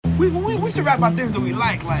We should rap about things that we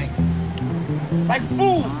like food.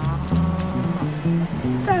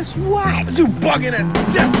 That's whack. You bugging as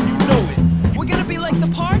death, you know it. We're gonna be like the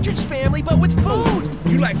Partridge Family, but with food.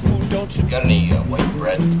 You like food, don't you? Got any white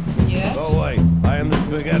bread? Yes. Go away. I am the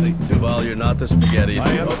spaghetti. Duval, you're not the spaghetti. I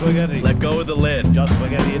am spaghetti. Let go of the lid. Just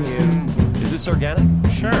spaghetti in here. Is this organic?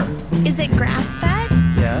 Sure. Is it grass-fed?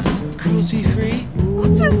 Yes. Cruelty-free?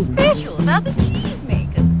 What's so special about the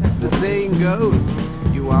cheesemaker? As the saying goes,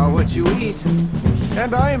 you are what you eat.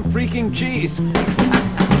 And I am freaking cheese.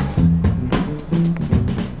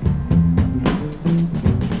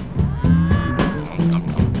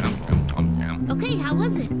 Okay, how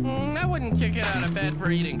was it? I wouldn't kick it out of bed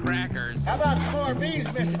for eating crackers. How about corned beans,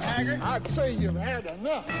 Mr. Taggart? I'd say you've had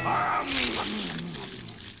enough.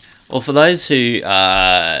 Well, for those who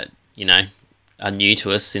are new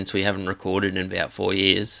to us since we haven't recorded in about 4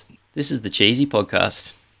 years, this is the Cheesy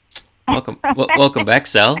Podcast. Welcome back,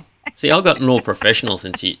 Sal. See, I've gotten all professional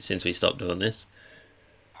since we stopped doing this.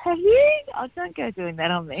 Have you? Oh, don't go doing that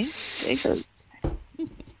on me. Jesus.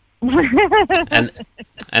 And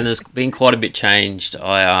there's been quite a bit changed.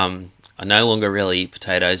 I no longer really eat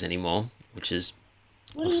potatoes anymore, which is...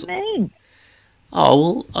 What do you mean?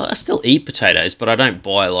 Oh, well, I still eat potatoes, but I don't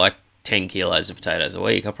buy like 10 kilos of potatoes a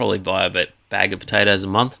week. I probably buy a bag of potatoes a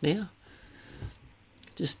month now.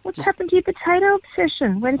 What's happened to your potato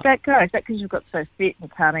obsession? Where did that go? Is that because you've got so fit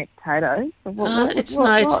and can't eat potatoes?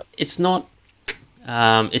 It's not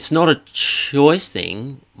a choice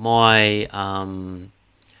thing. My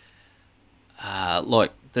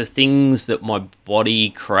like the things that my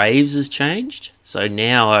body craves has changed. So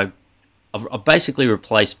now I've basically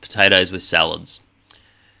replaced potatoes with salads.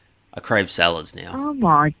 I crave salads now. Oh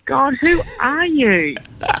my God, who are you?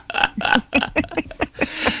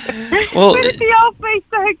 Well, where did the old beef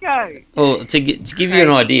go? Well, to give you an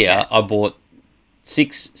idea, I bought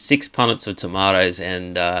six punnets of tomatoes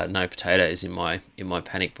and no potatoes in my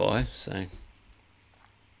panic buy. So,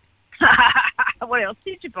 what else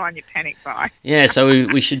did you buy in your panic buy? Yeah, so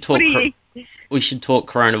we should talk. We should talk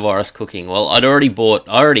coronavirus cooking. Well, I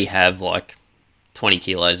already have like 20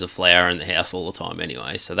 kilos of flour in the house all the time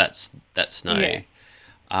anyway, so that's no. Yeah.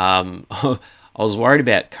 I was worried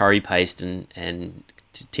about curry paste and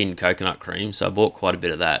tinned coconut cream, so I bought quite a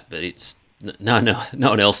bit of that, but it's no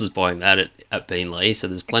one else is buying that at Beanley, so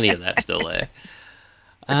there's plenty of that still there.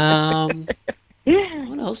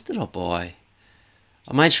 What else did I buy?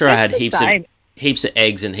 I made sure I had heaps of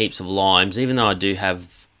eggs and heaps of limes, even though I do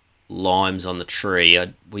have limes on the tree.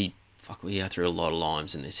 We go through a lot of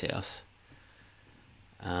limes in this house.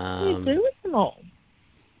 What do you do with them all?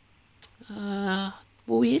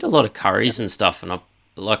 Well, we eat a lot of curries and stuff, and I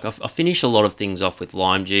finish a lot of things off with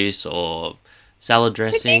lime juice or salad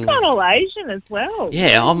dressing. You've gone all Asian as well.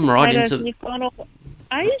 Yeah, I'm right into. You've gone all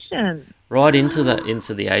Asian. Right into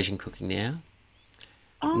the Asian cooking now.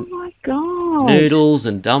 Oh my God! Noodles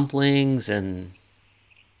and dumplings, and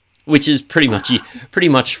which is pretty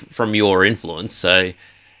much from your influence. So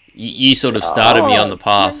you sort of started me on the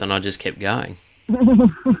path, and I just kept going.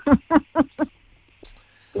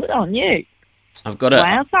 Good on you. I've got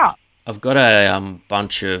a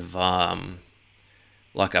bunch of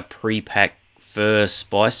like a pre-packed pho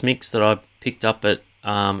spice mix that I picked up at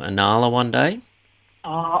Anala one day.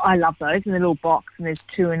 Oh, I love those in a little box, and there's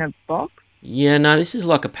 2 in a box. Yeah, no, this is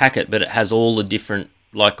like a packet, but it has all the different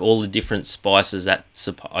spices at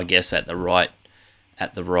the right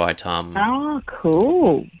Oh,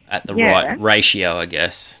 cool. At the right ratio, I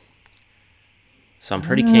guess. So I'm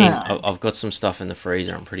pretty keen. I've got some stuff in the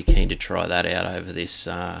freezer. I'm pretty keen to try that out over this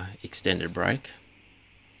extended break.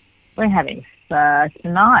 We're having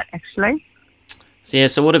tonight, actually. So yeah.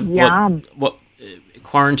 So what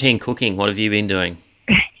quarantine cooking? What have you been doing?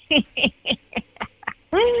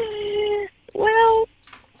 Well,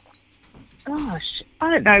 gosh,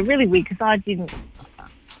 I don't know. Really weird because I didn't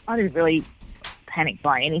really panic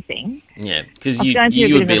buy anything. Yeah, because you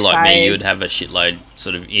would be like me. You would have a shitload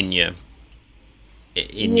sort of in your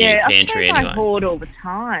pantry anyway. I hoard all the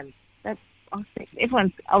time. I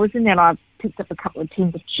was in there and I picked up a couple of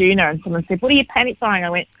tins of tuna and someone said, "What are you panic buying?" I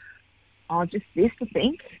went, "Oh, just this, I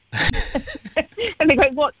think." And they go,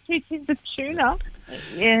 "What, 2 tins of tuna?"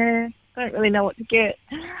 Yeah, I don't really know what to get.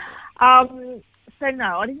 So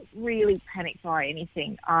no, I didn't really panic buy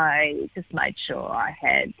anything. I just made sure I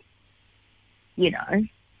had, quinoa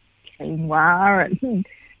and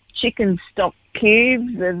chicken stock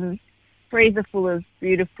cubes and freezer full of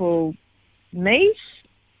beautiful meat,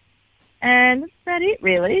 and that's about it,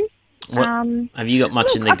 really. Have you got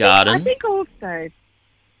much in the garden? I think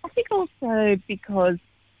also because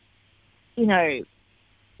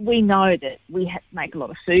we know that we have to make a lot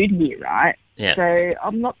of food here, right? Yeah. So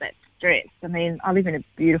I'm not that stressed. I mean, I live in a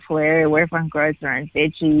beautiful area where everyone grows their own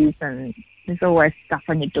veggies, and there's always stuff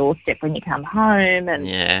on your doorstep when you come home, and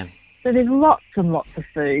Yeah. so there's lots and lots of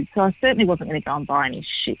food. So I certainly wasn't going to go and buy any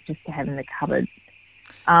shit just to have in the cupboard.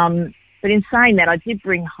 But in saying that, I did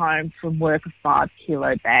bring home from work a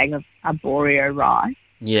 5-kilo bag of arborio rice.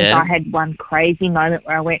 Yeah. I had one crazy moment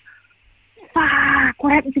where I went, fuck,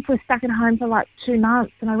 what happens if we're stuck at home for like 2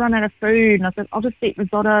 months and I run out of food? And I said, I'll just eat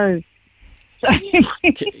risotto. So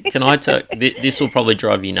Can I tell? This will probably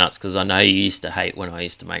drive you nuts because I know you used to hate when I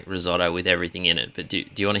used to make risotto with everything in it. But do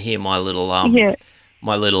you want to hear my little yeah.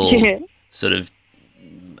 my little Yeah. sort of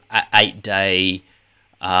 8-day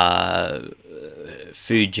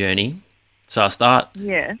food journey? So I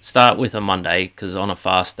start with a Monday because on a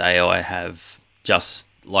fast day I have just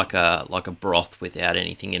like a broth without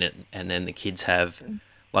anything in it, and then the kids have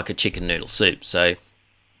like a chicken noodle soup. So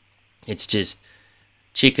it's just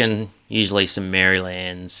chicken, usually some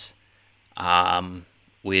Marylands,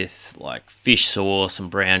 with like fish sauce and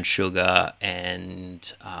brown sugar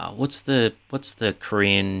and what's the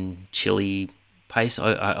Korean chili paste?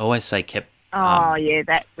 I always say yeah,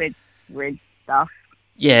 that red stuff.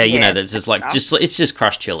 Yeah, you Yeah, know, that's just like it's just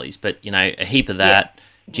crushed chilies, but you know, a heap of that,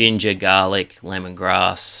 ginger, garlic,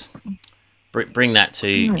 lemongrass. Bring that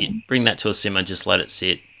to a simmer. Just let it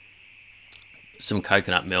sit. Some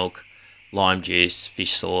coconut milk, lime juice,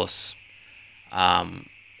 fish sauce, and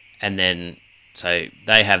then so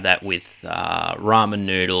they have that with ramen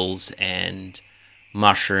noodles and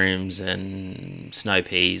mushrooms and snow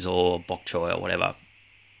peas or bok choy or whatever.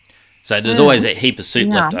 So there's always a heap of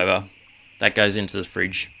soup left over. That goes into the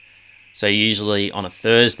fridge. So usually on a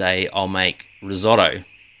Thursday, I'll make risotto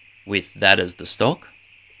with that as the stock.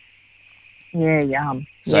 Yeah, yum.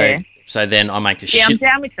 So then I make I'm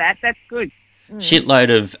down with that. That's good.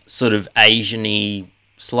 shitload of sort of Asian-y,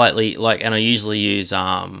 slightly, like, and I usually use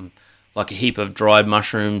like a heap of dried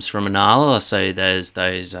mushrooms from Inala. So there's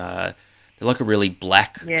those, they're like a really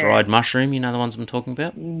black dried mushroom, you know the ones I'm talking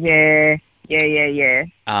about? Yeah.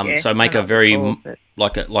 So I make a very,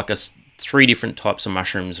 like a 3 different types of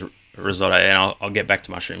mushrooms risotto, and I'll get back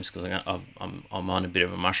to mushrooms because I'm on a bit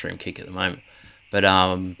of a mushroom kick at the moment. But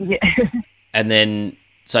and then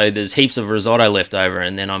so there's heaps of risotto left over,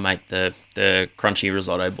 and then I make the crunchy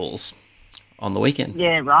risotto balls on the weekend.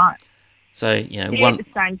 Yeah, right. So you know, the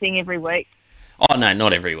same thing every week. Oh no,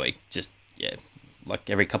 not every week. Just like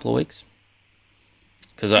every couple of weeks.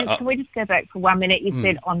 Because can we just go back for 1 minute? You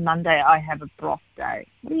said on Monday I have a broth day.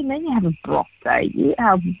 What do you mean you have a broth day? You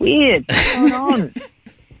are weird. What's going on?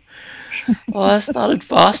 Well, I started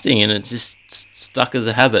fasting and it just stuck as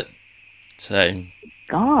a habit. So.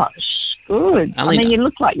 Gosh, good. I mean, you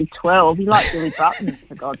look like you're 12. You like Billy Button,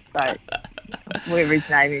 for God's sake. Whatever his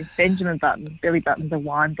name is, Benjamin Button. Billy Button's a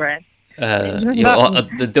wine brand. The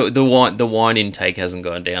wine intake hasn't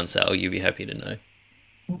gone down, Sal. You'll be happy to know.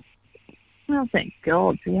 Well, thank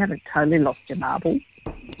God. So you haven't totally lost your marbles.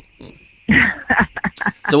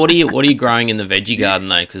 So what are you growing in the veggie garden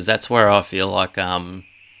though? Because that's where I feel like I'm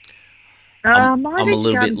a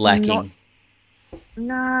little bit lacking.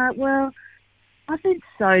 Well, I've been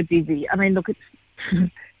so busy. I mean, look, it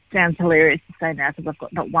sounds hilarious to say now because I've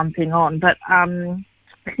got not one thing on, but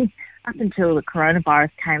up until the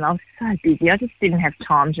coronavirus came, I was so busy. I just didn't have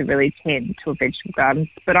time to really tend to a vegetable garden.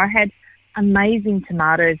 But I had amazing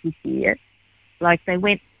tomatoes this year. Like, they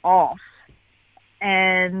went off,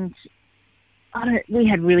 and we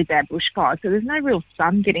had really bad bushfires, so there's no real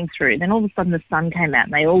sun getting through. Then all of a sudden the sun came out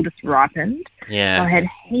and they all just ripened. Yeah. So I had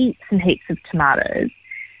heaps and heaps of tomatoes,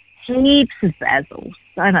 heaps of basil,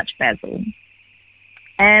 so much basil.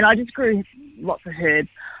 And I just grew lots of herbs.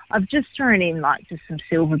 I've just thrown in like just some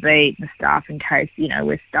silver beet and stuff in case, you know,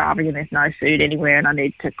 we're starving and there's no food anywhere and I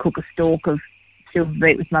need to cook a stalk of silver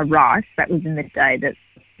beet with my rice. That was in the day that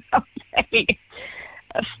I was having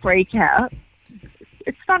a freak out.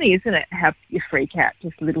 It's funny, isn't it, how you freak out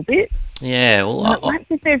just a little bit? Yeah, well... What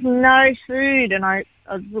if there's no food? And I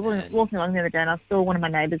was walking along the other day and I saw one of my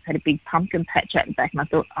neighbours had a big pumpkin patch out the back and I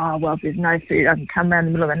thought, oh, well, if there's no food, I can come around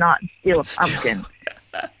in the middle of the night and steal a pumpkin.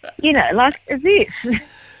 You know, like, as if...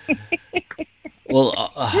 Well,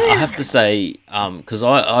 I have to say, because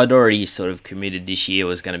I'd already sort of committed this year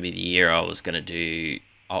was going to be the year I was going to do...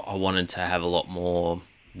 I wanted to have a lot more...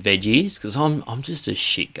 veggies, because I'm just a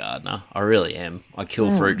shit gardener. I really am. I kill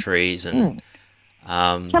fruit trees and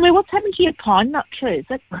tell me, what's happened to your pine nut tree? Is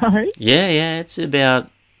that right? Yeah, it's about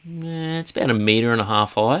 1.5 meters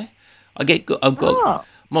high. I've got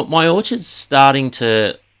my orchard's starting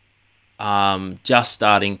to just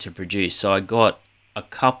starting to produce. So I got a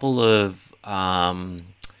couple of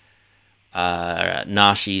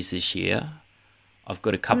nashis this year. I've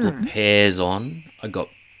got a couple of pears on. I got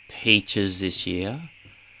peaches this year.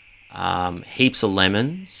 Heaps of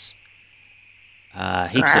lemons.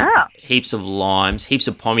 Heaps of limes. Heaps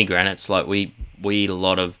of pomegranates. Like we eat a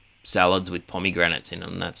lot of salads with pomegranates in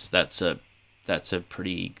them. That's a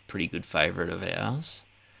pretty good favourite of ours.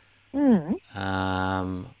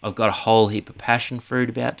 I've got a whole heap of passion fruit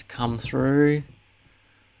about to come through.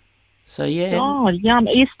 So yeah. Oh, yum!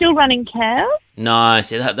 Are you still running cows? No,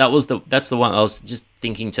 see that's the one I was just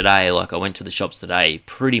thinking today. Like I went to the shops today,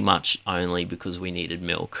 pretty much only because we needed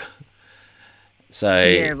milk. So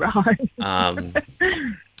yeah, right.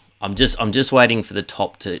 I'm just waiting for the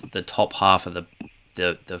top half of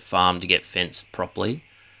the farm to get fenced properly,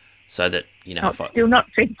 so that Still not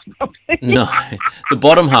fenced properly. No, the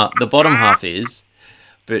bottom half is,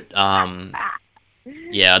 but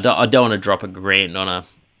yeah, I don't want to drop $1,000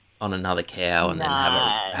 on another cow and then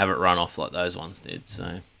have it run off like those ones did.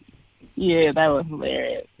 So yeah, they were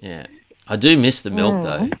hilarious. Yeah, I do miss the milk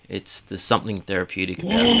though. There's something therapeutic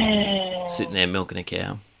about sitting there milking a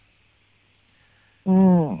cow.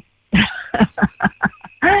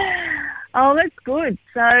 Oh, that's good.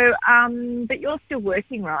 So, but you're still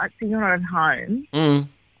working, right? So you're not at home.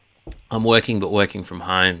 I'm working, but working from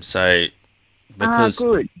home. So because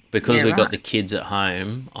we got the kids at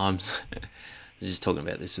home, I was just talking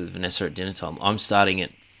about this with Vanessa at dinner time. I'm starting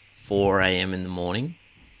at 4 a.m. in the morning.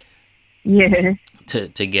 Yeah. To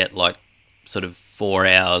get like sort of 4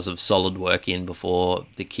 hours of solid work in before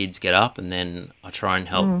the kids get up, and then I try and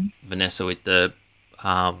help Vanessa with the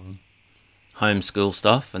homeschool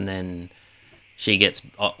stuff, and then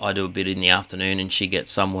I do a bit in the afternoon, and she gets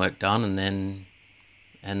some work done, and then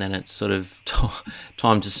it's sort of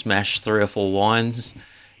time to smash 3 or 4 wines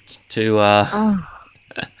to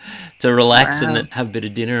relax and then have a bit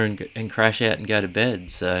of dinner and crash out and go to bed.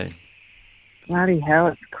 So bloody hell,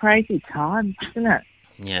 it's crazy time, isn't it?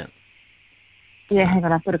 Yeah. Yeah, hang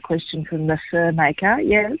on, I've got a question from the fur maker.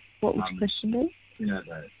 Yes, what was the question be? You know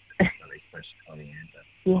the fresh coriander.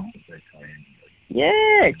 Yeah.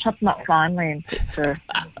 Yeah, chop them up finely and put the...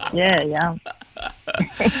 Yeah, yeah.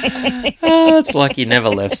 Oh, it's like you never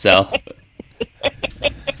left, Sal.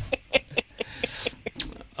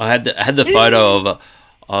 I had the photo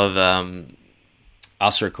of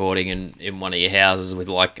us recording in one of your houses with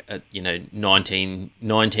 19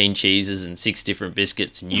 cheeses and 6 different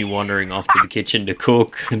biscuits, and you wandering off to the kitchen to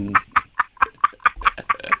cook. And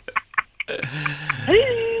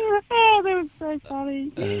oh, that was so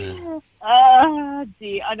funny. Oh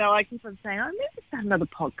dear, I know. I keep on saying I need to start another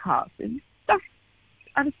podcast and stuff.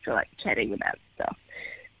 I just feel like chatting about stuff.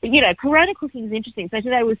 But Corona cooking is interesting. So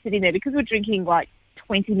today we're sitting there because we're drinking like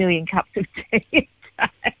 20 million cups of tea a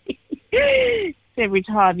day. Every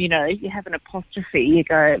time, you have an apostrophe, you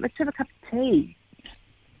go, let's have a cup of tea.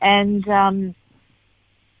 And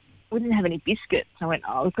we didn't have any biscuits. I went,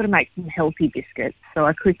 we've got to make some healthy biscuits. So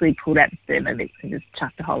I quickly pulled out the Thermomix and just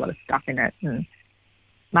chucked a whole lot of stuff in it and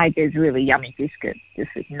made these really yummy biscuits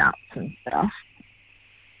just with nuts and stuff.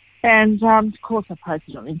 And, of course, I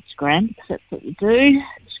posted on Instagram because that's what you do.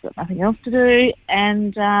 Just got nothing else to do.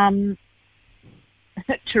 And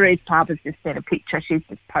Therese Parker's just sent a picture. She's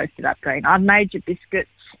just posted up going, I've made your biscuits.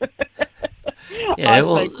 Yeah,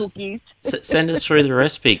 well, cookies. Send us through the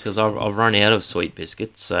recipe because I've run out of sweet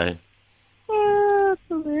biscuits. So. Oh, that's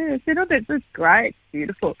hilarious. That's great. It's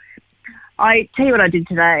beautiful. I tell you what I did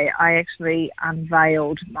today. I actually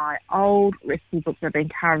unveiled my old recipe book that I've been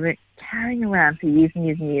carrying around for years and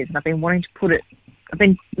years and years, and I've been wanting to put it. I've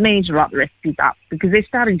been meaning to write the recipes up because they're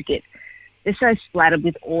so splattered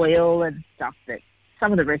with oil and stuff that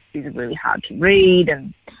some of the recipes are really hard to read,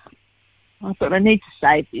 and I thought I need to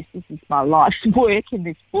save this. This is my life's work in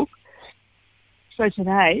this book. So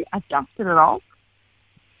today I dusted it off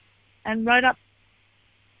and wrote up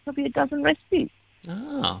probably a dozen recipes.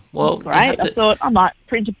 Oh, well, great. I thought I might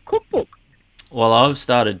print a cookbook. Well, I've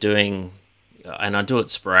started doing, and I do it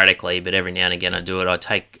sporadically, but every now and again I do it. I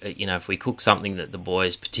take, if we cook something that the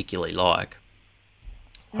boys particularly like,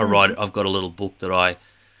 I write it. I've got a little book that I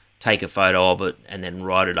take a photo of it and then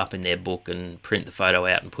write it up in their book and print the photo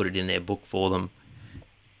out and put it in their book for them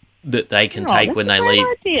that they can take when they leave.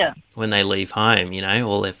 Idea. When they leave home,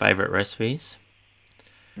 all their favourite recipes.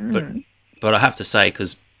 But I have to say,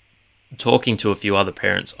 because talking to a few other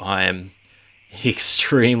parents, I am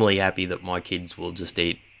extremely happy that my kids will just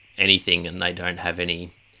eat anything and they don't have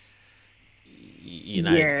any,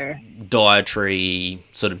 dietary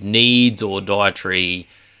sort of needs or dietary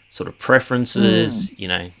sort of preferences.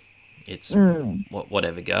 It's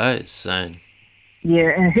whatever goes. So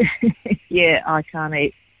yeah, yeah, I can't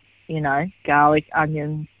eat, garlic,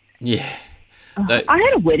 onions, Yeah. I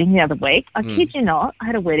had a wedding the other week. I kid you not. I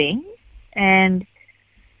had a wedding, and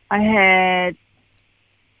it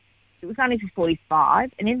was only for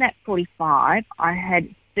 45, and in that 45, I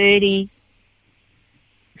had 30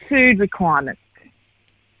 food requirements.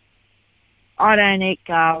 I don't eat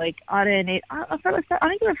garlic. I don't give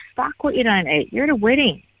a fuck what you don't eat. You're at a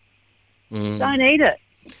wedding. Don't eat it.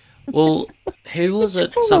 Well, who was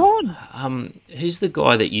it? Who's the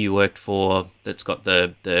guy that you worked for that's got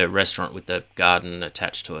the restaurant with the garden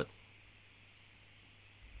attached to it?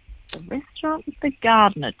 The restaurant with the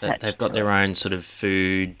garden attached. They've got their own sort of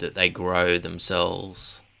food that they grow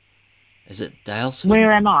themselves. Is it Dalesford?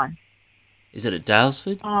 Where am I? Is it at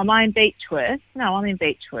Dalesford? Oh, am I in Beechworth? No, I'm in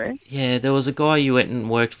Beechworth. Yeah, there was a guy you went and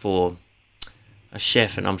worked for, a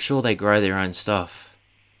chef, and I'm sure they grow their own stuff.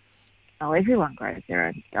 Oh, everyone grows their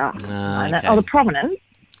own stuff. Okay. Oh, the Prominent?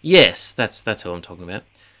 Yes, that's who I'm talking about.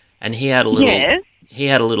 And he had a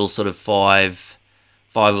little sort of five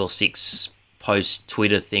or six post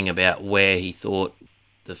Twitter thing about where he thought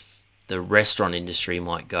the restaurant industry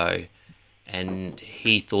might go, and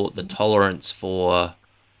he thought the tolerance for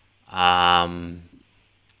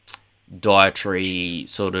dietary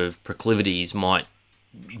sort of proclivities might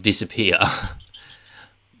disappear.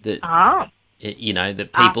 That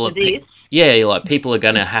people are people are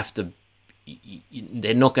going to have to.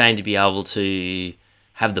 They're not going to be able to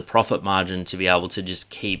have the profit margin to be able to just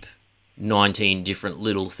keep 19 different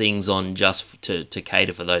little things on just to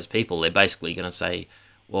cater for those people. They're basically going to say,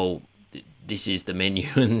 well, this is the menu,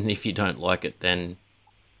 and if you don't like it, then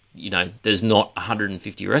there's not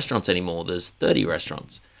 150 restaurants anymore. There's 30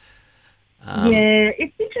 restaurants.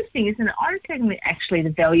 It's interesting, isn't it? I reckon actually the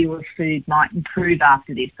value of food might improve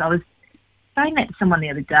after this. I was saying that to someone the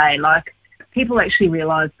other day. Like, people actually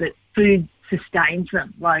realise that food sustains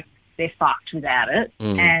them. Like, they're fucked without it.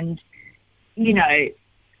 And,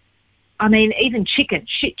 I mean, even chicken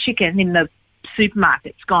in the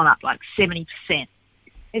supermarket's gone up like 70%.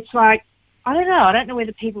 It's like, I don't know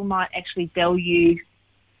whether people might actually value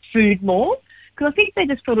food more, because I think they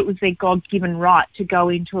just thought it was their God-given right to go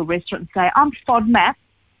into a restaurant and say, I'm FODMAP,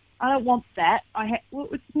 I don't want that. Well,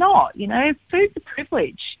 it's not, food's a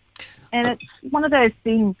privilege. And it's one of those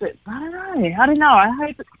things that, I don't know. I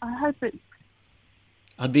hope it.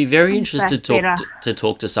 I'd be very interested to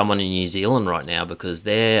talk to someone in New Zealand right now, because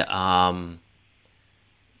they've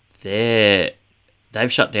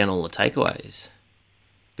shut down all the takeaways,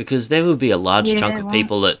 because there would be a large chunk of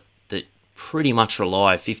people that pretty much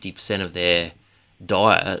rely 50% of their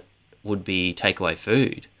diet would be takeaway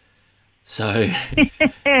food. So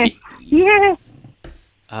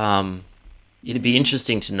it'd be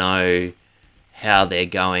interesting to know how they're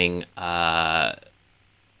going,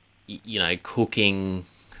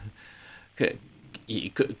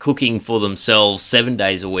 cooking for themselves 7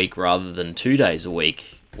 days a week rather than 2 days a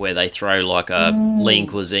week, where they throw like a lean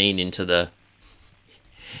cuisine into the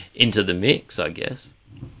mix, I guess.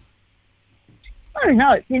 I don't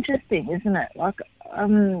know. It's interesting, isn't it? Like,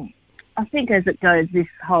 I think as it goes, this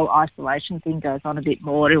whole isolation thing goes on a bit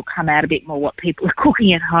more. It'll come out a bit more what people are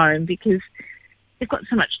cooking at home, because they've got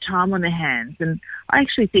so much time on their hands. And I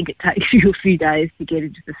actually think it takes you a few days to get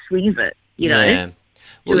into the swing of it, doing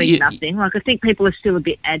nothing. Like, I think people are still a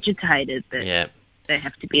bit agitated that they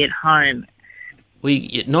have to be at home. Well,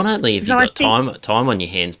 not only have you got time on your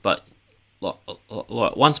hands, but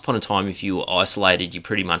like once upon a time, if you were isolated, you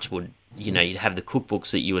pretty much would, you'd have the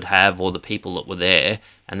cookbooks that you would have, or the people that were there,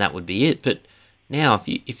 and that would be it. But now,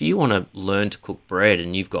 if you want to learn to cook bread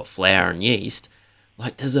and you've got flour and yeast,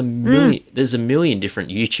 like there's a million different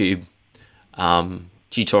YouTube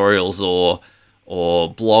tutorials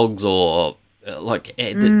or blogs, or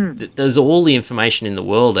there's all the information in the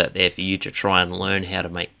world out there for you to try and learn how to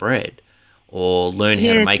make bread, or learn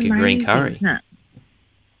how to make a green curry.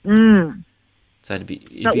 So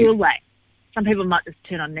we'll wait. Some people might just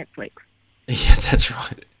turn on Netflix. Yeah, that's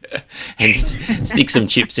right. And stick some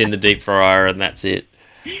chips in the deep fryer, and that's it.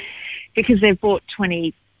 Because they've bought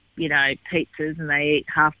 20, pizzas, and they eat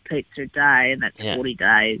half pizza a day, and that's 40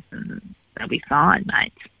 days, and they'll be fine,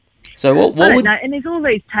 mate. So what I don't would... know. And there's all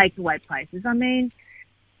these takeaway places. I mean,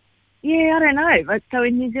 I don't know. Like, so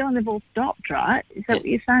in New Zealand, they've all stopped, right? Is that what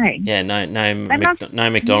you're saying? Yeah, no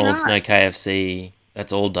McDonald's, no KFC.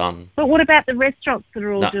 That's all done. But what about the restaurants that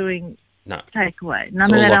are all doing takeaway?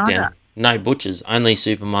 None of that either. No butchers, only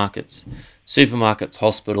supermarkets. Supermarkets,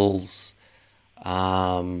 hospitals.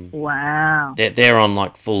 Wow. They're on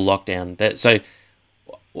like full lockdown. So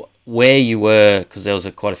where you were, because there was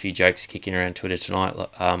quite a few jokes kicking around Twitter tonight,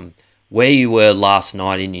 where you were last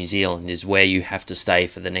night in New Zealand is where you have to stay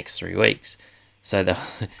for the next 3 weeks. So they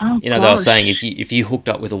Oh, they were gosh. saying if you hooked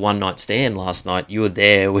up with a one night stand last night, you were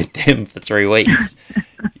there with them for 3 weeks.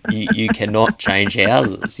 you cannot change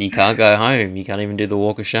houses. You can't go home. You can't even do the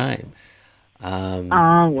walk of shame.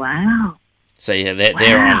 Oh, wow. So yeah,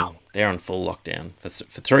 they're on full lockdown for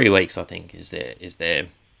 3 weeks. I think is their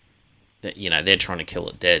that they're trying to kill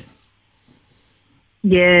it dead.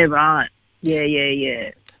 Yeah, right. Yeah.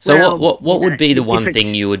 So Well, what would be the one different-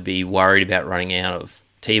 thing you would be worried about running out of?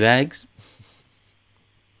 Tea bags?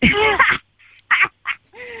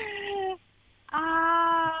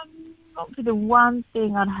 What would be the one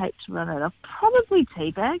thing I'd hate to run out of? Probably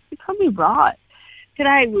tea bags. You're probably right.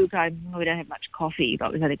 Today we were going, we don't have much coffee,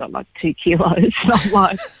 but we've only got like 2 kilos. So I'm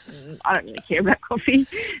like, I don't really care about coffee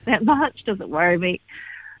that much. Doesn't worry me.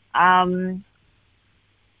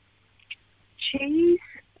 Cheese.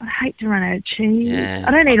 I hate to run out of cheese. Yeah.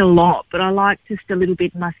 I don't eat a lot, but I like just a little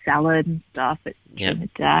bit in my salad and stuff during the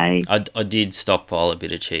day. I did stockpile a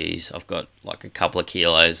bit of cheese. I've got like a couple of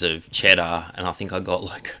kilos of cheddar, and I think I got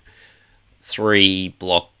like 3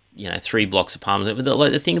 blocks of parmesan. But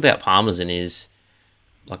the thing about parmesan is,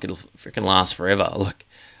 like, it'll freaking last forever. Like,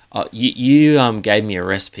 you gave me a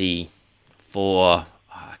recipe for.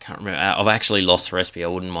 I can't remember. I've actually lost the recipe. I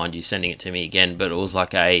wouldn't mind you sending it to me again. But it was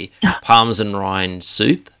like a parmesan rind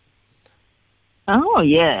soup. Oh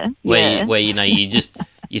yeah, Where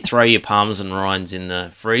you throw your parmesan rinds in the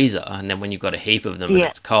freezer, and then when you've got a heap of them and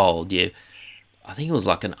it's cold, I think it was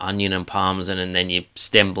like an onion and parmesan, and then you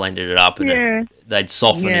stem blended it up, and they'd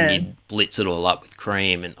soften, and you'd blitz it all up with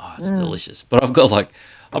cream, and it's delicious. But I've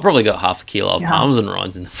probably got half a kilo of parmesan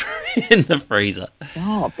rinds in the freezer.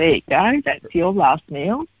 Oh, there you go. That's your last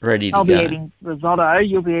meal. Ready to I'll go. be eating risotto.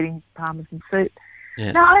 You'll be eating parmesan soup.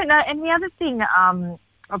 Yeah. No. And the other thing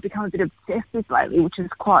I've become a bit obsessed with lately, which is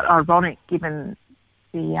quite ironic given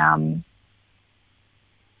the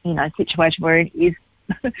situation we're in, is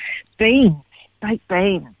beans, baked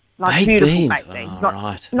beans, like Baked beautiful beans? baked beans, Oh,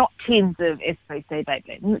 right. not tins of SPC baked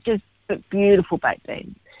beans, but beautiful baked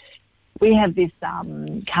beans. We have this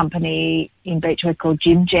company in Beechworth called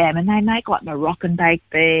Jim Jam, and they make like Moroccan baked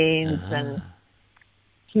beans and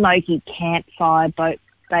smoky campfire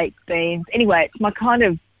baked beans. Anyway, it's my kind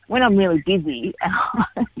of, when I'm really busy and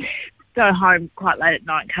I go home quite late at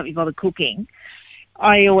night and can't be bothered cooking,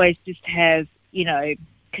 I always just have,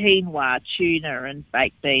 quinoa, tuna and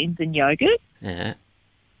baked beans and yogurt. Yeah.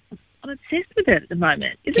 I'm obsessed with it at the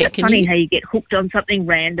moment. Isn't it Can funny you- how you get hooked on something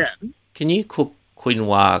random? Can you cook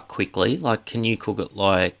quinoa quickly? Like, can you cook it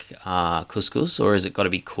like couscous, or has it got to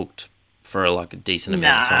be cooked for like a decent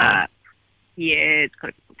amount of time? Yeah, it's got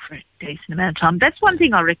to be cooked for a decent amount of time. That's one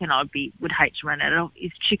thing I reckon would hate to run out of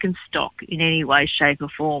is chicken stock in any way, shape or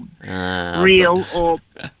form. Real or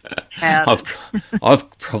powdered.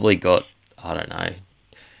 I've probably got, I don't know,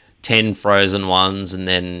 10 frozen ones, and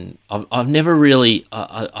then I've never really,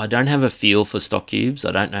 I don't have a feel for stock cubes.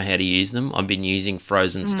 I don't know how to use them. I've been using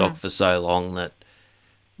frozen stock for so long that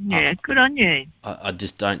Yeah, good on you. I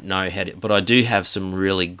just don't know how to, but I do have some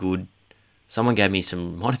really good, someone gave me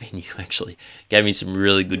some, might have been you actually, gave me some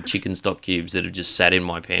really good chicken stock cubes that have just sat in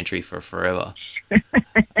my pantry for forever.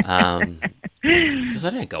 Because I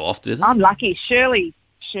don't go off with them. I'm lucky. Shirley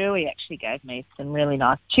actually gave me some really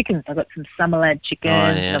nice chickens. I've got some Summerlad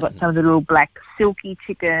chickens. And I've got some of the little black silky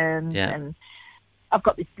chickens. Yeah. And I've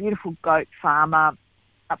got this beautiful goat farmer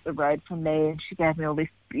up the road from me, and she gave me all this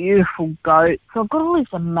beautiful goat. So I've got all this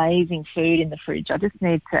amazing food in the fridge. I just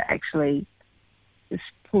need to actually just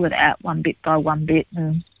pull it out one bit by one bit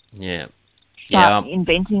and start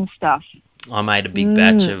inventing stuff. I made a big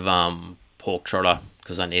batch of pork trotter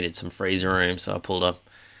because I needed some freezer room, so I pulled a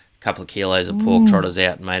couple of kilos of pork trotters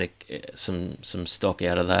out and made some stock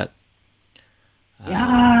out of that.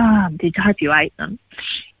 I hope you ate them.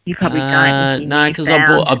 You probably don't. No, because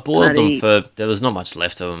I boiled them for, there was not much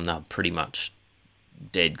left of them. They were pretty much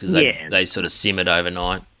dead because they sort of simmered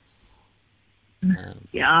overnight.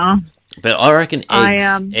 But I reckon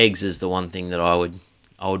eggs is the one thing that I would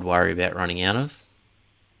worry about running out of.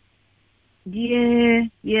 Yeah,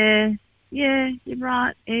 you're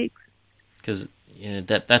right, eggs. Because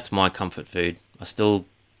that's my comfort food. I still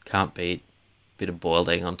can't beat a bit of boiled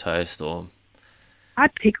egg on toast or... I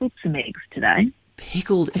pickled some eggs today.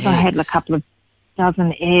 Pickled eggs? I had a couple of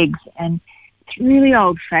dozen eggs, and it's really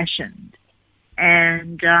old-fashioned.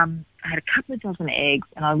 And I had a couple of dozen eggs,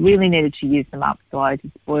 and I really needed to use them up, so I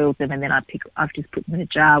just boiled them, and then I've just put them in a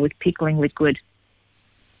jar with pickling liquid.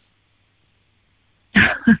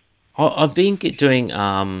 I've been doing...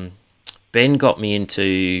 Ben got me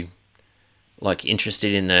into...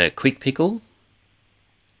 interested in the quick pickle.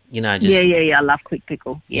 just yeah. I love quick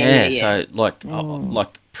pickle. Yeah. So like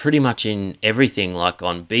pretty much in everything, like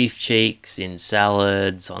on beef cheeks, in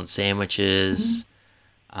salads, on sandwiches.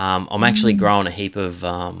 I'm actually growing a heap of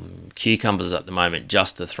cucumbers at the moment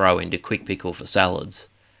just to throw into quick pickle for salads.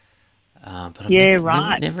 But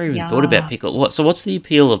I've never even thought about pickle. What's the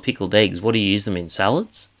appeal of pickled eggs? What do you use them in,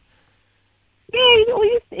 salads? Yeah,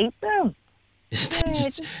 we just eat them.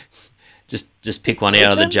 Just pick one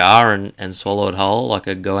out of the jar and swallow it whole like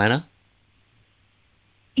a goanna?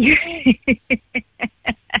 Yeah.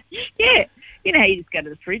 You know how you just go to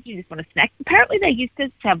the fridge, you just want a snack. Apparently they used to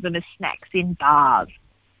have them as snacks in bars.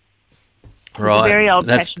 Right. Very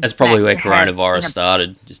that's probably where coronavirus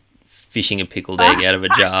started, just fishing a pickled egg out of a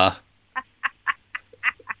jar.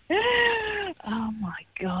 Oh my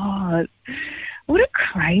God. What a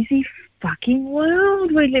crazy fucking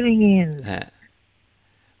world we're living in. Yeah.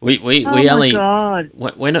 We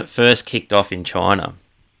when it first kicked off in China,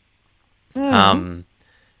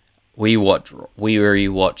 we watched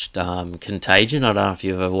Contagion. I don't know if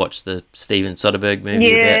you've ever watched the Steven Soderbergh movie.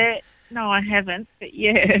 Yeah, no, I haven't, but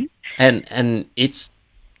yeah. And it's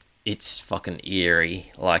fucking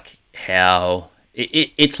eerie, like how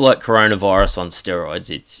it's like coronavirus on steroids.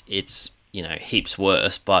 It's heaps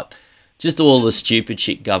worse, but just all the stupid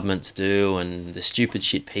shit governments do and the stupid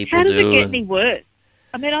shit people do. How does it get any worse?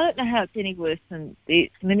 I mean, I don't know how it's any worse than this.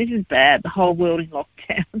 I mean, this is bad. The whole world is locked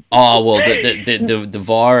down. Oh well, the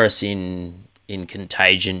virus in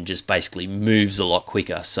Contagion just basically moves a lot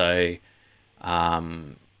quicker. So,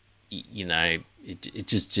 it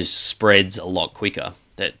just spreads a lot quicker.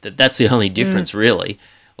 That's the only difference, really.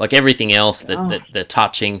 Like everything else, the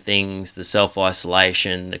touching things, the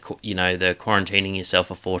self-isolation, the quarantining yourself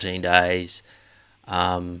for 14 days.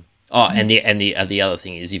 And the other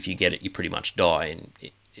thing is, if you get it, you pretty much die. And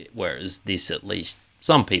whereas this, at least,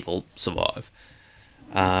 some people survive.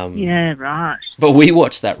 Yeah, right. But we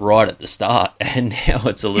watched that right at the start, and now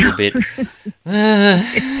it's a little bit.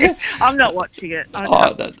 I'm not watching it.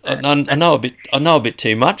 I know a bit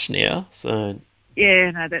too much now. So.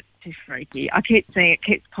 Yeah, no, that's too freaky. I keep seeing it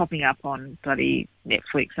keeps popping up on bloody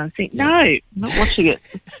Netflix. I think, no, I'm not watching it.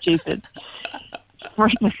 It's stupid.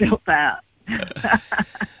 Freak myself out.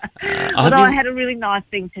 Although I had a really nice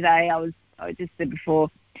thing today. I just said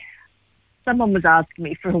before, someone was asking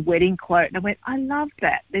me for a wedding quote, and I went, I love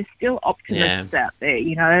that. There's still optimists out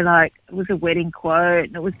there, like it was a wedding quote,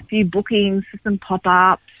 and it was a few bookings for some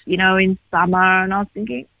pop-ups, in summer, and I was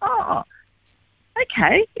thinking, oh,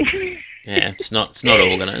 okay. Yeah, it's not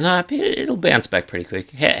all gonna. No, it'll bounce back pretty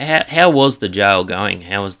quick. How was the jail going?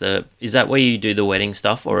 Is that where you do the wedding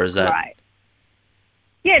stuff, or is that? Right.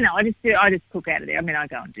 Yeah, no, I just cook out of there. I mean, I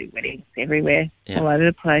go and do weddings everywhere, all over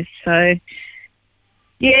the place. So,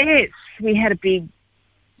 yes, we had a big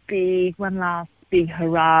one last big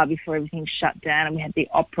hurrah before everything shut down, and we had the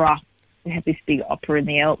opera. We had this big opera in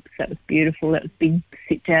the Alps. That was beautiful. That was a big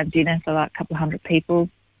sit-down dinner for like a couple of hundred people.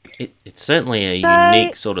 It's certainly a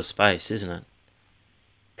unique sort of space, isn't it?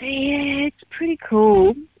 Yeah, it's pretty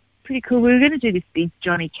cool. Pretty cool. We were going to do this big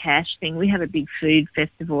Johnny Cash thing. We have a big food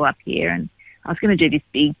festival up here, and I was going to do this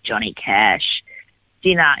big Johnny Cash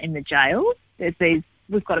dinner in the jail.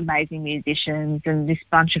 We've got amazing musicians and this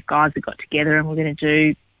bunch of guys that got together, and we're going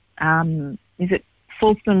to do, is it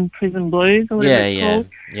Folsom Prison Blues or whatever it's called?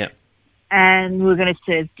 Yeah. And we're going to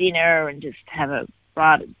serve dinner and just have a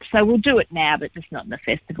right. So we'll do it now, but just not in the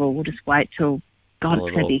festival. We'll just wait till, God,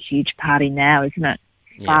 it's going to be a huge party now, isn't it?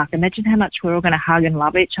 Yeah. Fuck, imagine how much we're all going to hug and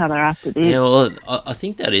love each other after this. Yeah, well, I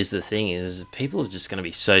think that is the thing, is people are just going to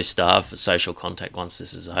be so starved for social contact once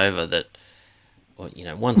this is over that,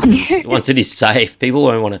 once it is safe, people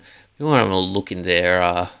won't want to look in their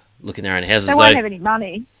own houses. They won't have any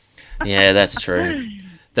money. Yeah, that's true.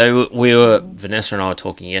 Though Vanessa and I were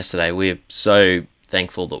talking yesterday, we're so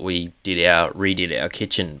thankful that we redid our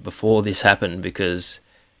kitchen before this happened, because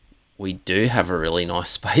we do have a really nice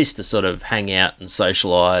space to sort of hang out and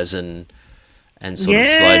socialise and sort of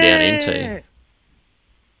slow down into.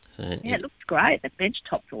 So it looks great. The bench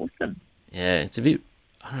top's awesome. Yeah, it's a bit,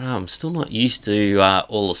 I don't know, I'm still not used to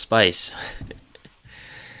all the space.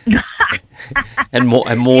 and more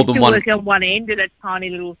than one. Work on one end in a tiny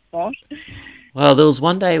little spot. Well, there was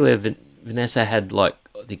one day where Vanessa had like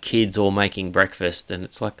the kids all making breakfast, and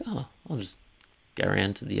it's like, oh, I'll just go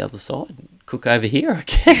around to the other side and cook over here, I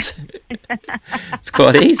guess. It's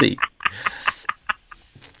quite easy.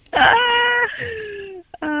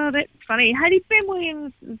 Oh, that's funny. Hey, did Ben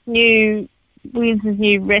Williams'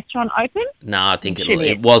 new restaurant open? No, I think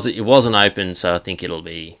it wasn't open, so I think it'll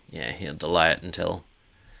be, he'll delay it until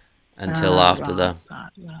after right.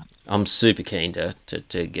 I'm super keen to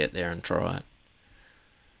get there and try it.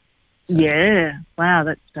 So, Yeah. Wow,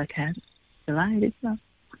 that's okay. It's delayed, isn't it?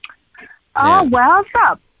 Yeah. Oh, wow, what's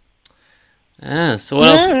up? So what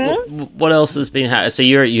else? What else has been? So are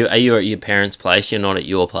you at your parents' place? You're not at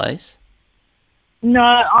your place. No,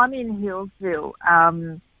 I'm in Hillsville,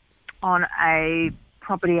 on a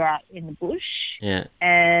property out in the bush. Yeah.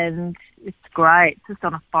 And it's great. It's just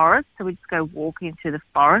on a forest, so we just go walk into the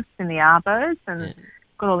forest in the arbors and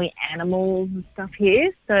got all the animals and stuff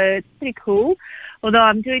here, so it's pretty cool. Although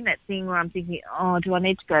I'm doing that thing where I'm thinking, oh, do I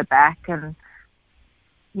need to go back and,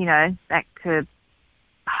 back to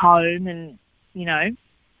home and,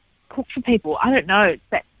 cook for people? I don't know. It's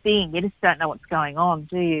that thing. You just don't know what's going on,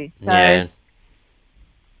 do you? So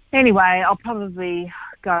anyway, I'll probably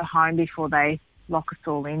go home before they lock us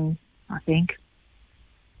all in, I think.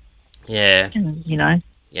 Yeah. And,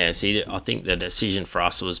 Yeah, see, I think the decision for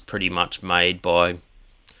us was pretty much made by,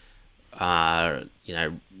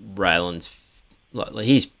 Raylan's. Like,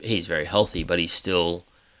 he's very healthy, but he's still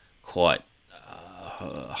quite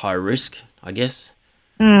high risk, I guess.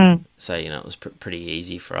 So it was pretty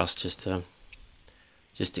easy for us just to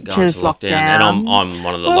go into lockdown. And I'm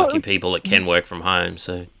one of the lucky people that can work from home.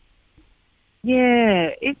 So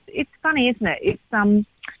yeah, it's funny, isn't it? It's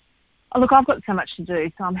look, I've got so much to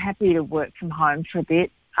do, so I'm happy to work from home for a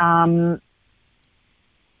bit.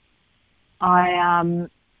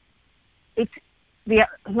 It's the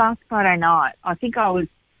last Friday night. I think I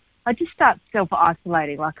just started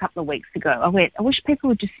self-isolating like a couple of weeks ago. I wish people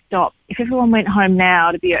would just stop. If everyone went home now,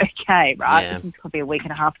 it'd be okay, right? Yeah. This is probably a week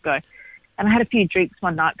and a half ago. And I had a few drinks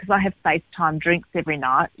one night because I have FaceTime drinks every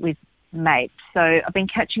night with mates. So I've been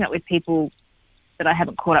catching up with people that I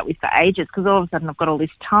haven't caught up with for ages because all of a sudden I've got all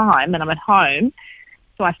this time and I'm at home.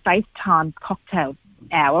 So I FaceTime cocktail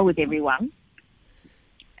hour with everyone.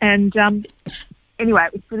 And anyway,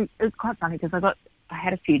 it was quite funny because I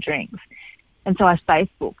had a few drinks. And so I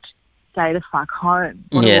Facebooked, stay the fuck home.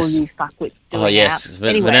 What are all you fuckwits doing? Oh, yes. Out?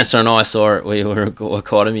 Anyway, Vanessa and I saw it. We were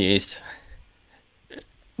quite amused.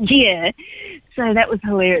 Yeah. So that was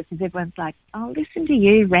hilarious because everyone's like, oh, listen to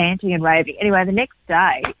you ranting and raving. Anyway, the next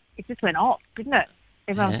day, it just went off, didn't it?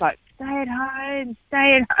 Everyone's like, stay at home,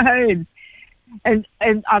 stay at home. And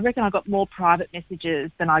I reckon I got more private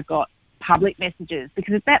messages than I got public messages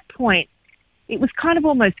because at that point, it was kind of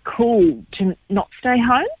almost cool to not stay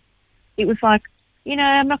home. It was like,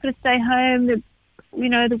 I'm not going to stay home. The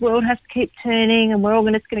world has to keep turning and we're all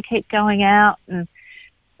just going to keep going out.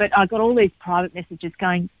 But I got all these private messages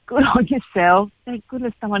going, good on yourself. Thank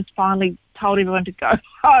goodness someone's finally told everyone to go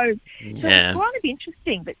home. So it's kind of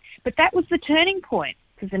interesting. But that was the turning point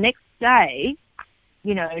because the next day,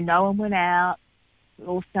 no one went out. It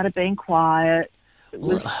all started being quiet. It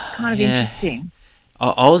was kind of interesting.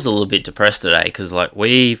 I was a little bit depressed today because,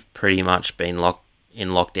 we've pretty much been in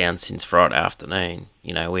lockdown since Friday afternoon.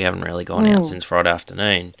 We haven't really gone out since Friday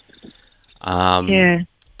afternoon.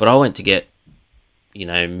 But I went to get,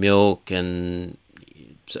 milk and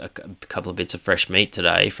a couple of bits of fresh meat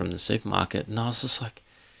today from the supermarket, and I was just like,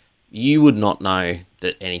 you would not know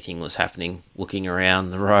that anything was happening looking around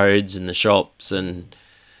the roads and the shops, and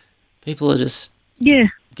people are just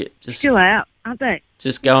still out, aren't they?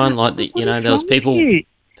 Just going there was people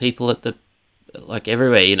at the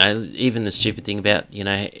everywhere, even the stupid thing about,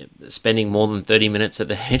 spending more than 30 minutes at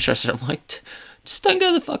the hairdresser. I'm like, just don't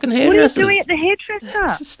go to the fucking hairdresser. What are you doing at the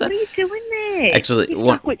hairdresser? What are you doing there? Actually,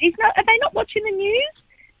 are they not watching the news?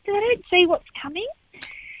 They don't see what's coming?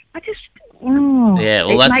 I just...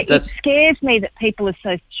 it scares me that people are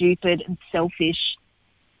so stupid and selfish.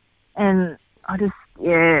 And I just,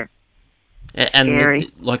 And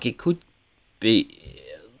it could be...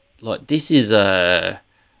 this is a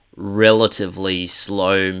relatively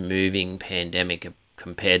slow-moving pandemic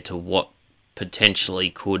compared to what potentially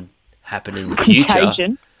could happen in the future.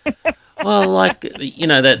 Well,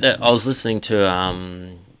 that I was listening to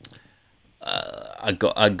a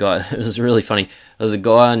guy. It was really funny.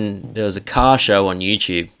 There was a car show on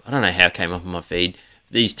YouTube. I don't know how it came up on my feed.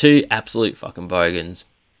 These two absolute fucking bogans.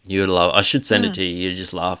 You would love. I should send it to you. You'd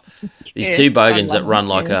just laugh. These two bogans that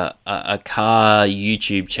run a car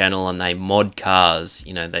YouTube channel and they mod cars.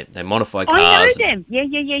 They modify cars. I know them.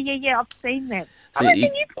 Yeah. I've seen them. I reckon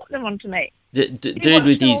you put them onto me. Dude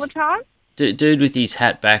with his all the time? Dude with his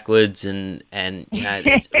hat backwards and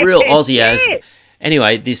real Aussie as.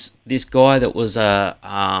 Anyway, this guy that was a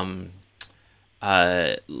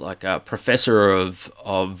professor of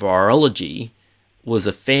virology was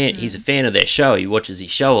a fan. He's a fan of their show. He watches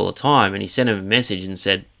his show all the time, and he sent him a message and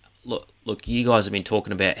said, "Look, you guys have been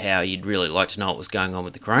talking about how you'd really like to know what was going on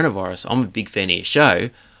with the coronavirus. I'm a big fan of your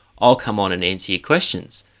show. I'll come on and answer your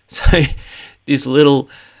questions." So this little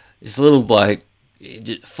bloke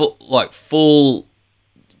full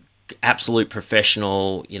absolute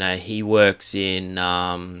professional. You know, he works in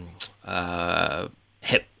Hep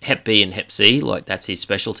B and Hep C, like that's his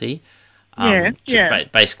specialty.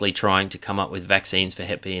 Basically trying to come up with vaccines for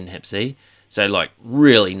Hep B and Hep C. So like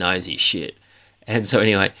really knows his shit. And so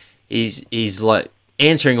anyway, he's like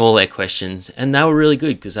answering all their questions, and they were really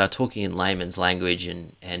good because they were talking in layman's language,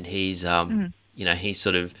 and he's you know, he's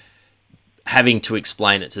sort of having to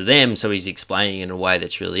explain it to them, so he's explaining it in a way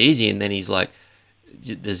that's really easy, and then he's like,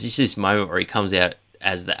 there's this moment where he comes out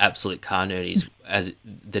as the absolute car nerd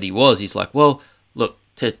that he was. He's like, well, look,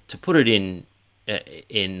 to put it in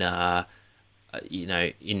you know,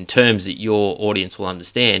 in terms that your audience will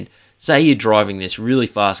understand, say you're driving this really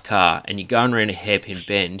fast car and you're going around a hairpin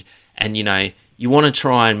bend, and you know, you want to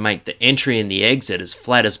try and make the entry and the exit as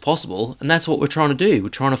flat as possible, and that's what we're trying to do. We're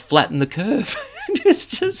trying to flatten the curve. It's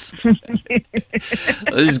just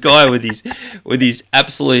this guy with his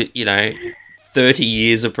absolute, you know, 30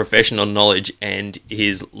 years of professional knowledge and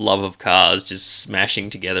his love of cars just smashing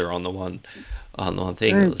together on the one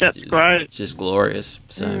thing. That's great. It's just glorious.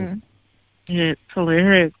 So yeah, it's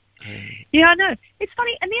hilarious. Yeah, I know. It's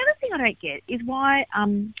funny. And the other thing I don't get is why, I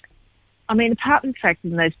mean, apart from the fact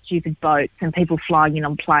in those stupid boats and people flying in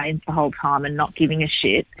on planes the whole time and not giving a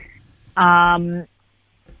shit, and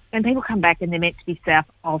people come back and they're meant to be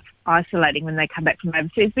self-isolating when they come back from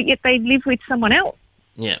overseas, but yet they live with someone else.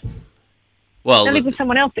 Yeah. Well, they live with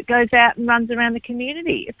someone else that goes out and runs around the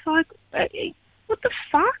community. It's like, what the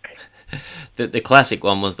fuck? The classic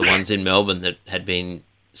one was the ones in Melbourne that had been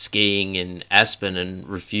skiing in Aspen and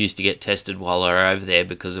refused to get tested while they were over there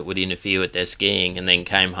because it would interfere with their skiing, and then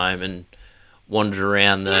came home and wandered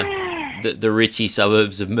around the ritzy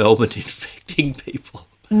suburbs of Melbourne infecting people.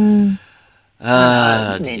 Dear.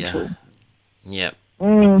 Yep.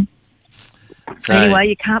 So, anyway,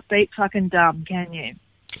 you can't beat fucking dumb, can you?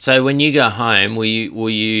 So when you go home, will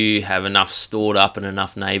you have enough stored up and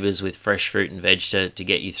enough neighbours with fresh fruit and veg to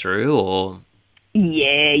get you through, or?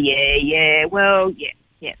 Yeah. Well, yeah.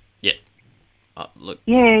 Look.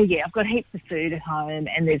 Yeah. I've got heaps of food at home,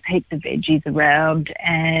 and there's heaps of veggies around,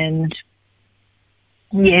 and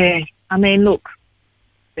yeah. I mean, look,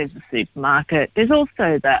 there's the supermarket. There's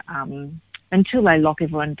also the until they lock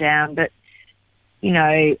everyone down, but. You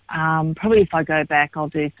know, probably if I go back, I'll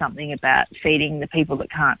do something about feeding the people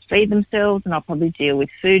that can't feed themselves, and I'll probably deal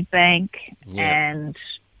with food bank, and,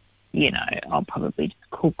 you know, I'll probably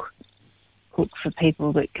just cook for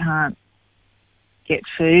people that can't get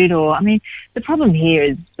food. Or, I mean, the problem here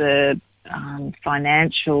is the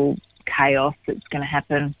financial chaos that's going to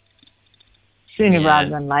happen sooner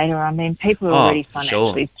rather than later. I mean, people are already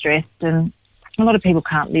financially stressed, and a lot of people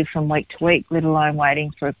can't live from week to week, let alone waiting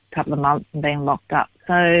for a couple of months and being locked up.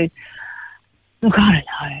 So, look, I don't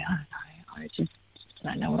know. I just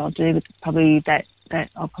don't know what I'll do. But probably that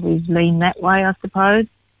I'll probably lean that way, I suppose.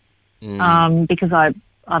 Because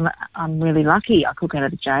I'm really lucky. I cook out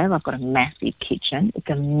of the jail. I've got a massive kitchen. It's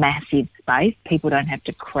a massive space. People don't have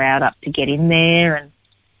to crowd up to get in there, and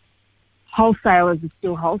wholesalers are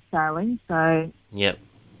still wholesaling. So, you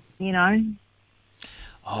know.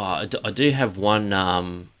 Oh, I do have one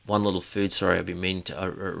little food story I've been meaning to. I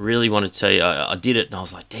really want to tell you. I did it, and I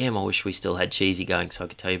was like, damn, I wish we still had Cheesy going so I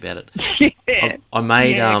could tell you about it. I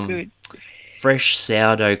made fresh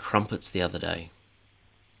sourdough crumpets the other day.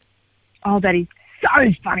 Oh, that is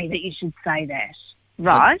so funny that you should say that.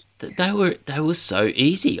 Right? They were so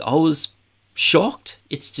easy. I was shocked.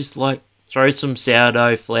 It's just like throw some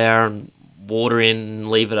sourdough flour and water in,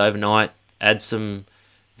 leave it overnight, add some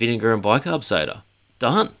vinegar and bicarb soda.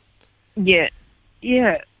 Done. Yeah.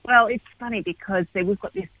 Well, it's funny because we've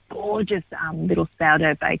got this gorgeous little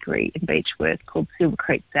sourdough bakery in Beechworth called Silver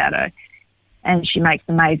Creek Sourdough, and she makes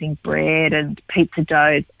amazing bread and pizza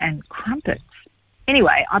doughs and crumpets.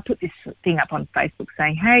 Anyway, I put this thing up on Facebook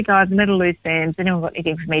saying, hey, guys, I'm at a loose ends. Anyone got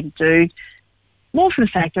anything for me to do? More for the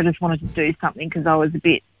fact I just wanted to do something because I was a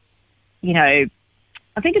bit, you know,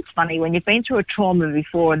 I think it's funny when you've been through a trauma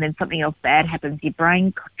before and then something else bad happens, your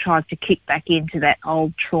brain tries to kick back into that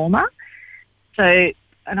old trauma. So,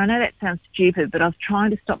 and I know that sounds stupid, but I was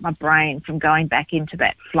trying to stop my brain from going back into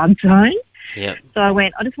that flood zone. Yep. So I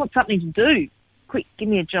went, I just want something to do. Quick, give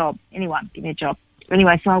me a job. Anyone, give me a job.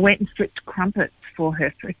 Anyway, so I went and stripped crumpets for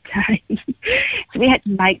her for a day. So we had to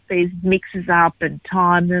make these mixes up and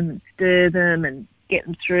time them and stir them and get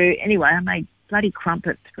them through. Anyway, I made bloody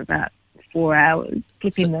crumpets for about 4 hours,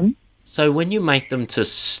 flipping them. So when you make them to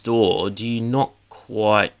store, do you not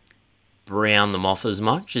quite brown them off as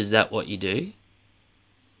much? Is that what you do?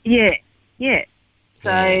 Yeah.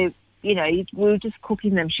 So, you know, we were just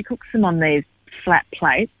cooking them. She cooks them on these flat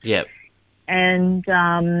plates. Yep.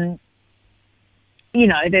 And, you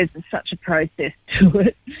know, there's such a process to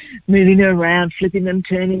it, moving them around, flipping them,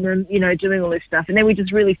 turning them, you know, doing all this stuff. And then we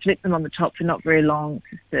just really flip them on the top for not very long,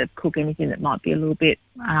 just to cook anything that might be a little bit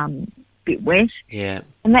wet. Yeah.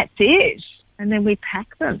 And that's it. And then we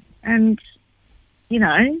pack them. And, you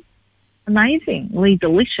know, amazingly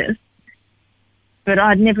delicious. But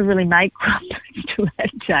I'd never really made crumpets till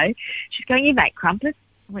that day. She's going, you make crumpets?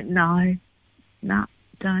 I went, no,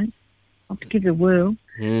 don't. I'll give it a whirl.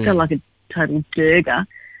 Felt like a total durga,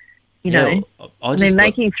 you know. I mean,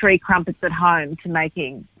 making 3 crumpets at home to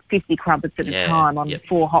making 50 crumpets at a time on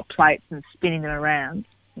 4 hot plates and spinning them around.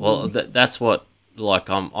 Well, that's what, like,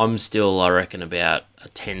 I'm still, I reckon, about a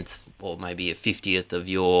 10th or maybe a 50th of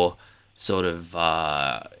your sort of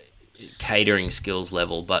catering skills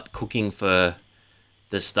level, but cooking for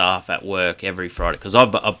the staff at work every Friday, because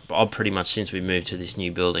I've pretty much, since we moved to this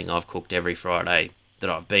new building, I've cooked every Friday that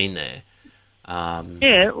I've been there.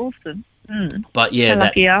 Yeah, awesome. But yeah, how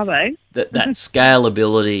lucky are they? that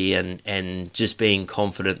scalability and just being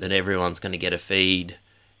confident that everyone's going to get a feed,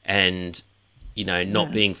 and, you know,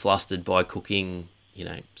 not being flustered by cooking, you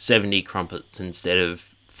know, 70 crumpets instead of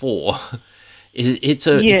 4. It's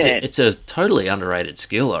a totally underrated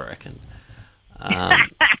skill, I reckon.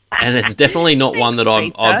 And it's definitely not one that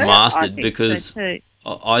I've mastered, because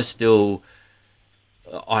I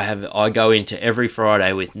go into every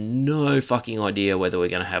Friday with no fucking idea whether we're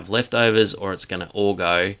going to have leftovers or it's going to all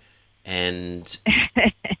go, and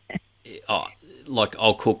like,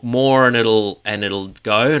 I'll cook more and it'll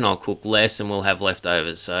go, and I'll cook less and we'll have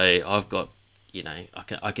leftovers. So I've got, you know,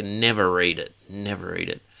 I can never read it.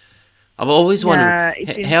 I've always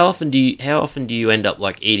wondered how often do you end up,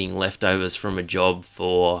 like, eating leftovers from a job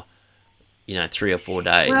for, you know, 3 or 4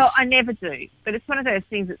 days? Well, I never do, but it's one of those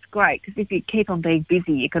things that's great, because if you keep on being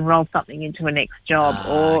busy, you can roll something into a next job.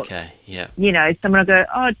 You know, someone will go,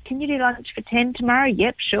 oh, can you do lunch for 10 tomorrow?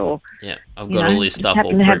 Yep, sure. Yeah, I've got all this stuff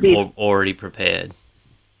already prepared.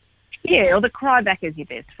 Yeah, or the crybacker's your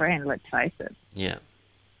best friend, let's face it. Yeah.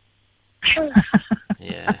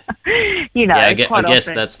 Yeah. You know, I guess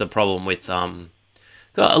that's the problem with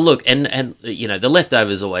look, and you know, the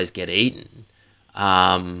leftovers always get eaten.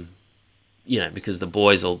 You know, because the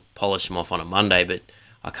boys will polish them off on a Monday, but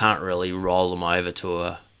I can't really roll them over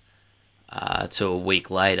to a week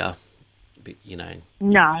later. You know.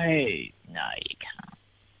 No, you can't.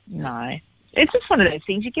 No, it's just one of those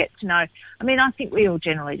things you get to know. I mean, I think we all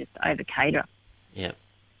generally just over cater. Yeah.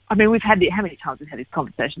 I mean, how many times we've had this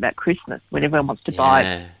conversation about Christmas when everyone wants to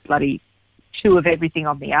buy bloody 2 of everything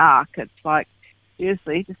on the ark. It's like,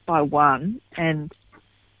 seriously, just buy 1 and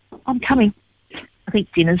I'm coming. I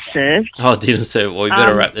think dinner's served. Oh, dinner's served. Well, we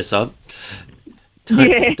better wrap this up.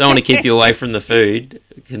 Don't want to keep you away from the food,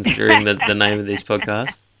 considering the name of this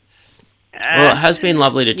podcast. Well, it has been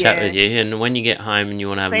lovely to chat with you, and when you get home and you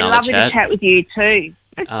want to have another chat... It's been lovely to chat with you too.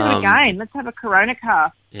 Let's do it again. Let's have a Corona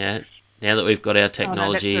cast. Yeah. Now that we've got our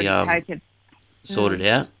technology sorted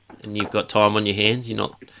out, and you've got time on your hands,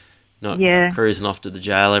 you're not cruising off to the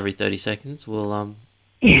jail every 30 seconds. We'll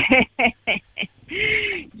Yeah.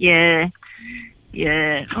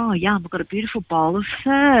 Oh, yum! I've got a beautiful bowl of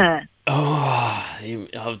pho. Oh,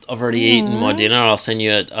 I've already eaten my dinner. I'll send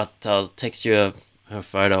you I'll text you a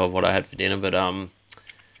photo of what I had for dinner. But now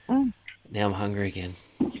I'm hungry again.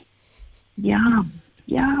 Yum.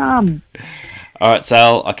 All right,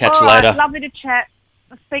 Sal, I'll catch you later. Lovely to chat.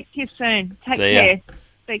 I'll speak to you soon. Take care.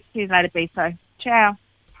 Speak to you later, Biso. Ciao.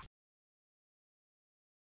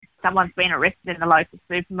 Someone's been arrested in the local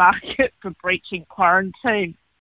supermarket for breaching quarantine.